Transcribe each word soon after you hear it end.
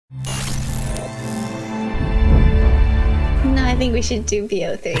I think we should do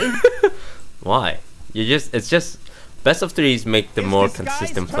BO3. Why? It's just best of threes make the more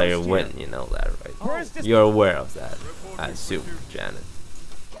consistent player win. You know that, right? You're aware of that, I assume, Janet.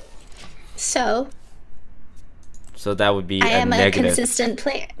 So that would be I am negative. a consistent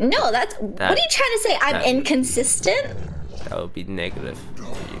player. No, what are you trying to say? I'm inconsistent? That would be negative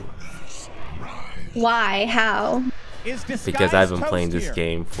for you. Why? How? Because I've been playing this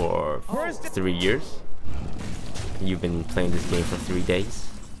game for 3 years. You've been playing this game for 3 days.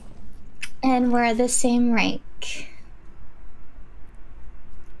 And we're the same rank.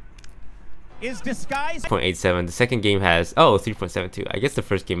 Is disguise 0.87. The second game has 3.72. I guess the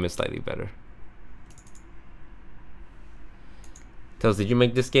first game is slightly better. Toast, did you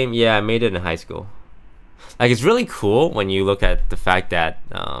make this game? Yeah, I made it in high school. Like, it's really cool when you look at the fact that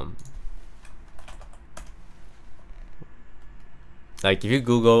like if you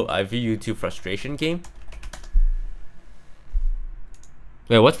YouTube frustration game.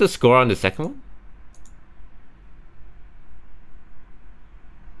 Wait, what's the score on the second one?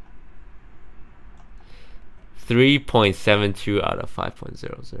 .72 out of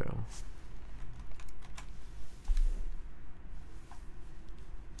 5.00.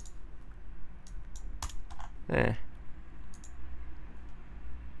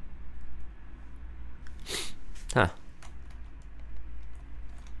 Huh.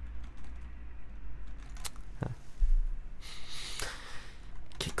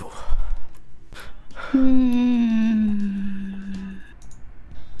 Okay, cool.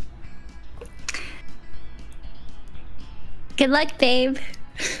 Good luck, babe.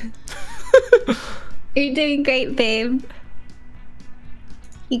 You're doing great, babe.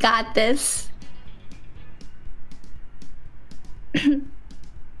 You got this.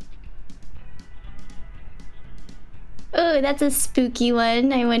 Oh, that's a spooky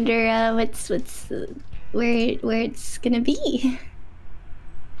one. I wonder where it's gonna be.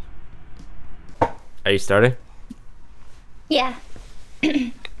 Are you starting? Yeah.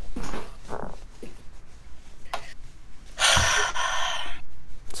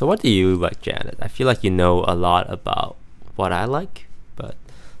 So what do you like, Janet? I feel like you know a lot about what I like, but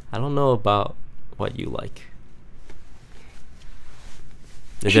I don't know about what you like.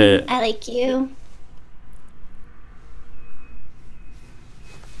 Is there... I like you.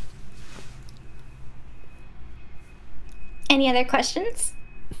 Any other questions?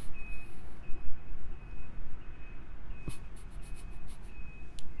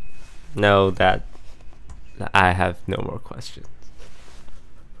 No, that I have no more questions.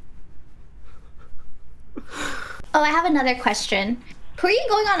 Oh, I have another question. Who are you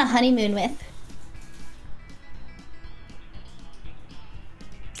going on a honeymoon with?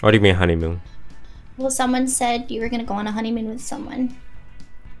 What do you mean honeymoon? Well, someone said you were gonna go on a honeymoon with someone.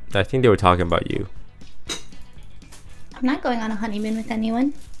 I think they were talking about you. I'm not going on a honeymoon with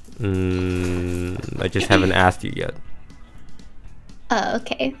anyone. I just haven't asked you yet. Oh,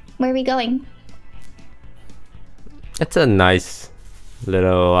 okay. Where are we going? It's a nice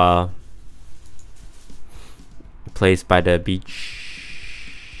little place by the beach.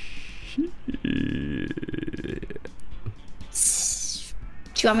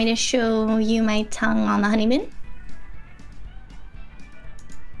 Do you want me to show you my tongue on the honeymoon?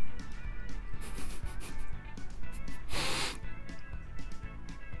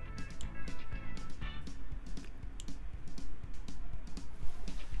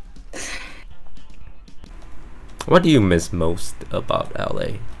 What do you miss most about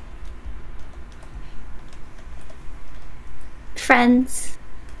LA? Friends.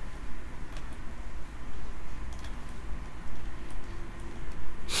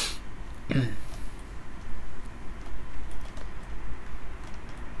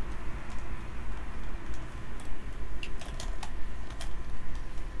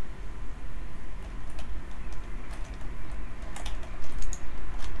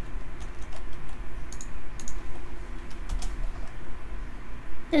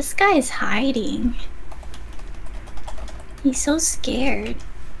 This guy is hiding. He's so scared.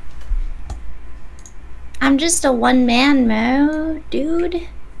 I'm just a one-man mode, dude.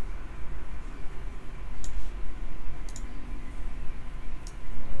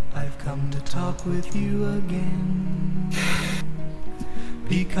 I've come to talk with you again,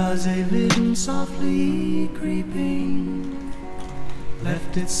 because a vision softly creeping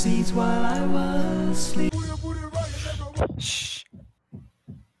left its seeds while I was sleeping. Shh.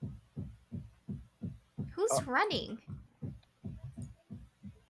 Who's running?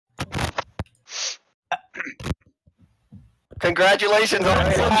 Congratulations on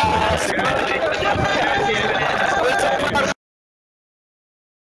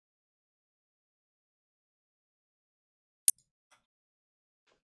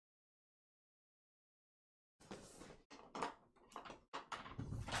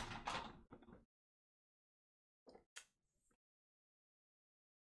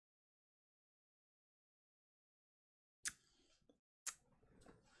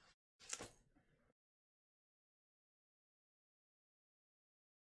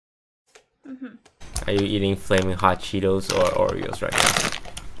Are you eating flaming hot Cheetos or Oreos right now?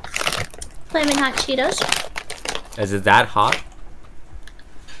 Flaming hot Cheetos. Is it that hot?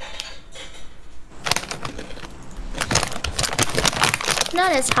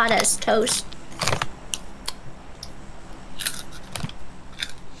 Not as hot as toast.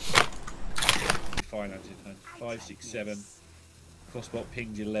 Fine, 5, 6, 7. Crossbot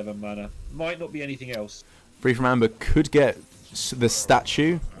pinged 11 mana. Might not be anything else. Free from Amber could get the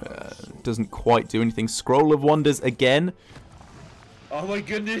statue. Doesn't quite do anything. Scroll of Wonders again. Oh my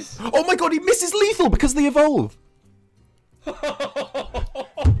goodness! Oh my god, he misses lethal because they evolve!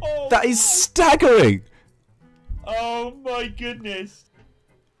 That is staggering! Oh my goodness!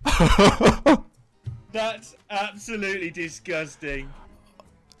 That's absolutely disgusting.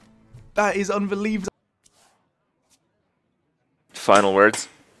 That is unbelievable. Final words.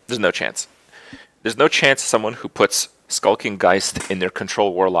 There's no chance. There's no chance someone who puts Skulking Geist in their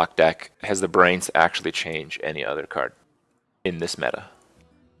Control Warlock deck has the brains to actually change any other card in this meta.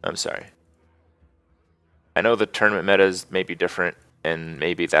 I'm sorry. I know the tournament metas may be different, and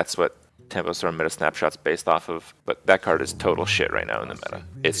maybe that's what Tempo Storm Meta Snapshot's based off of, but that card is total shit right now in the meta.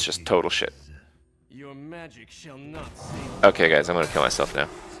 It's just total shit. Your magic shall not Okay, guys, I'm gonna kill myself now.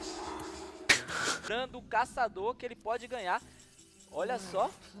 Do caçador que ele pode ganhar. Olha só.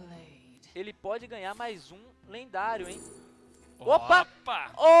 Ele pode ganhar mais lendário, hein? Opa!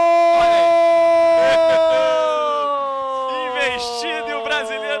 Oh! Investido e o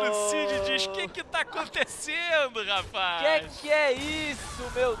brasileiro Cid diz: que tá acontecendo, rapaz? Que é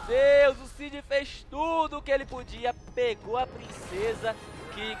isso, meu Deus? O Cid fez tudo o que ele podia, pegou a princesa,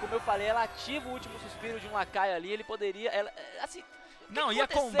 que, como eu falei, ela ativa o último suspiro de um lacaio ali, ele poderia... Ela, assim, não, ia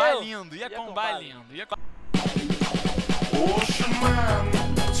combar lindo, ia combar lindo.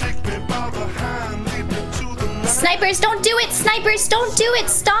 Snipers, don't do it! Snipers, don't do it!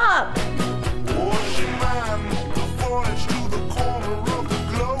 Stop!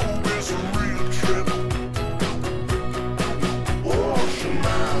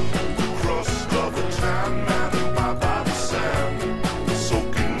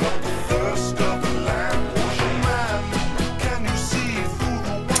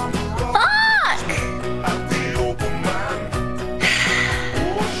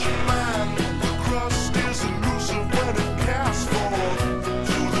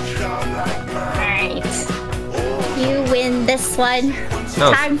 This one.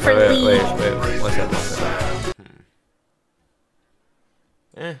 No, time for wait. leave. What's that?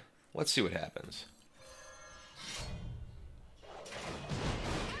 Let's see what happens.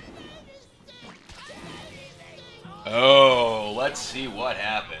 Oh, let's see what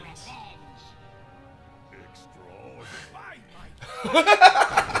happens.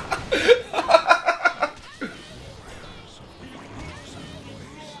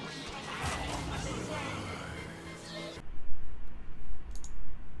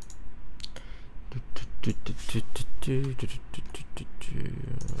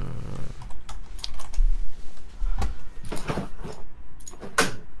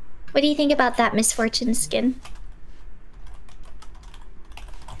 What do you think about that Misfortune skin?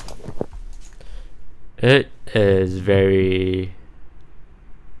 It is very...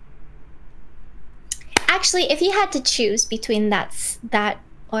 Actually, if you had to choose between that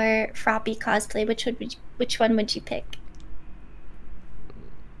or Froppy cosplay, which one would you pick?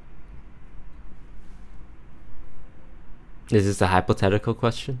 Is this a hypothetical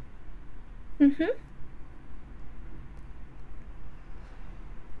question? Mm-hmm.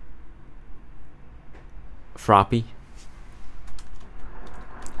 Froppy?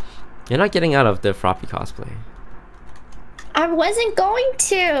 You're not getting out of the Froppy cosplay. I wasn't going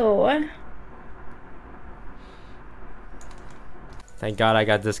to. Thank God I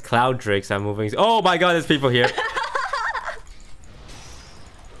got this Cloud Drake, so I'm moving. Oh my God, there's people here.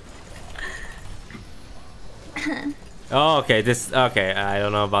 Oh, okay, okay, I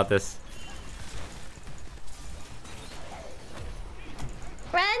don't know about this.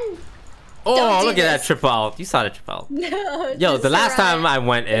 Run! Oh, look at that triple out. You saw the triple out. No. Yo, the last time I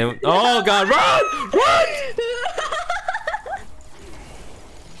went in. Oh God, run! Run!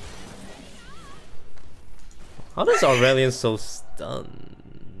 How does Aurelion so stun?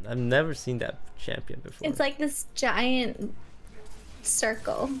 I've never seen that champion before. It's like this giant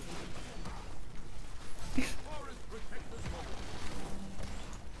circle.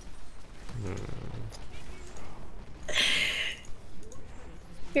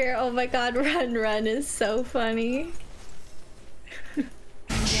 Here, oh my God, run is so funny.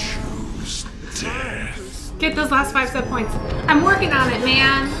 Get those last 5 sub points. I'm working on it,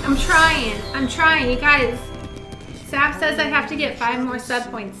 man. I'm trying, you guys. Sab says I have to get 5 more sub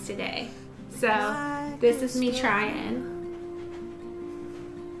points today. So this is me trying.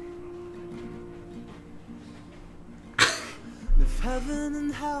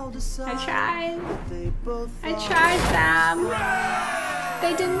 I tried. I tried them.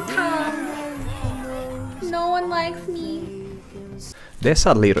 They didn't come. No one likes me. Gde je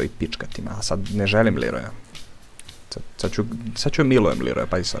sad Leroy pičkatina? A sad ne želim Leroya. Sad ću milujem Leroya,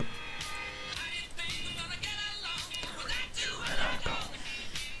 pa i sad.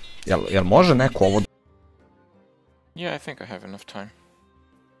 Jel može neko ovo... Yeah, I think I have enough time.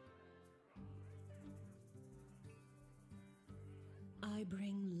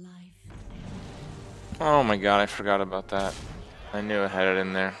 Oh my god, I forgot about that. I knew I had it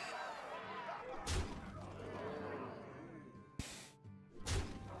in there.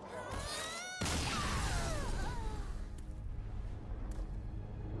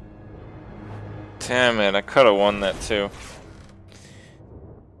 Damn it, I could have won that too.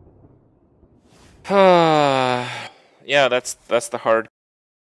 Yeah, that's the hard.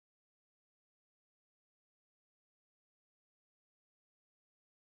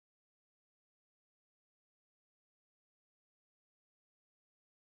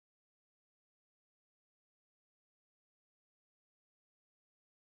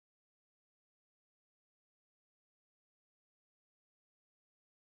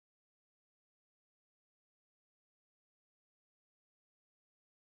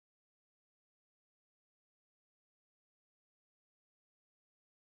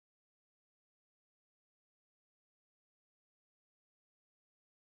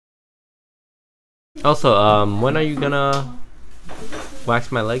 Also, when are you gonna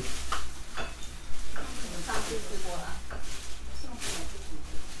wax my leg?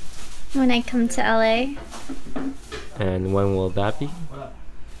 When I come to LA. And when will that be?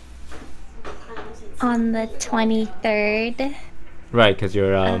 On the 23rd. Right, because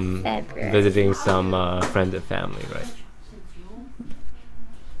you're February. visiting some friends and family, right?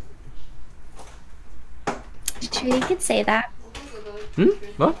 Sure, you could say that. Hmm?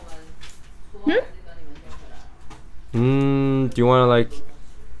 What? Hmm? Do you want to like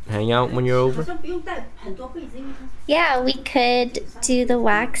hang out when you're over? Yeah, we could do the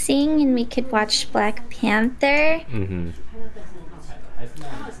waxing and we could watch Black Panther.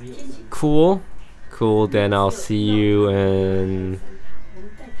 Cool. Cool, then I'll see you in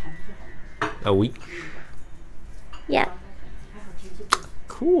a week. Yeah.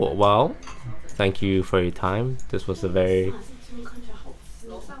 Cool, well, thank you for your time. This was a very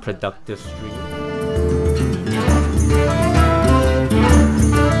productive stream.